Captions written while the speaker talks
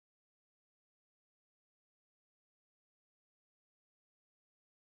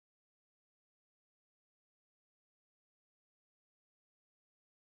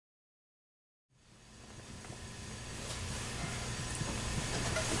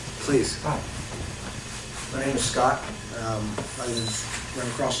Please. Hi. My name is Scott. I live right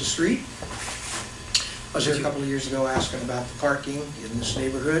across the street. I was here a couple of years ago asking about the parking in this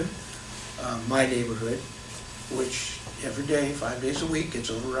neighborhood, my neighborhood, which every day, 5 days a week, gets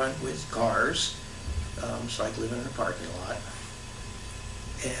overrun with cars. It's like living in a parking lot.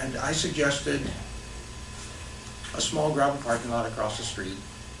 And I suggested a small gravel parking lot across the street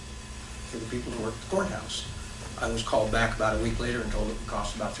for the people who work at the courthouse. I was called back about a week later and told it would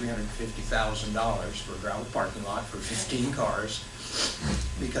cost about $350,000 for a gravel parking lot for 15 cars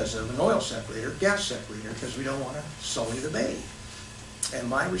because of an oil separator, gas separator, because we don't want to sully the bay. And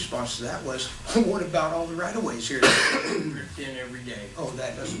my response to that was, what about all the right-of-ways here that get ripped in every day? Oh,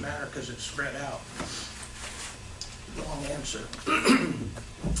 that doesn't matter because it's spread out. Wrong answer.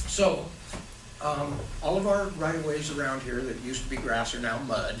 So, all of our right-of-ways around here that used to be grass are now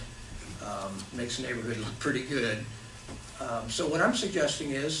mud. Makes the neighborhood look pretty good. So what I'm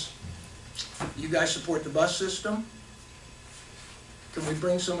suggesting is, you guys support the bus system? Can we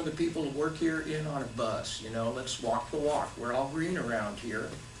bring some of the people who work here in on a bus? You know, let's walk the walk. We're all green around here.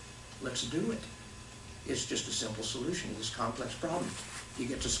 Let's do it. It's just a simple solution to this complex problem. You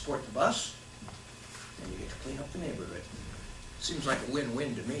get to support the bus, and you get to clean up the neighborhood. Seems like a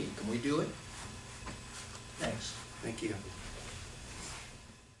win-win to me. Can we do it? Thanks. Thank you.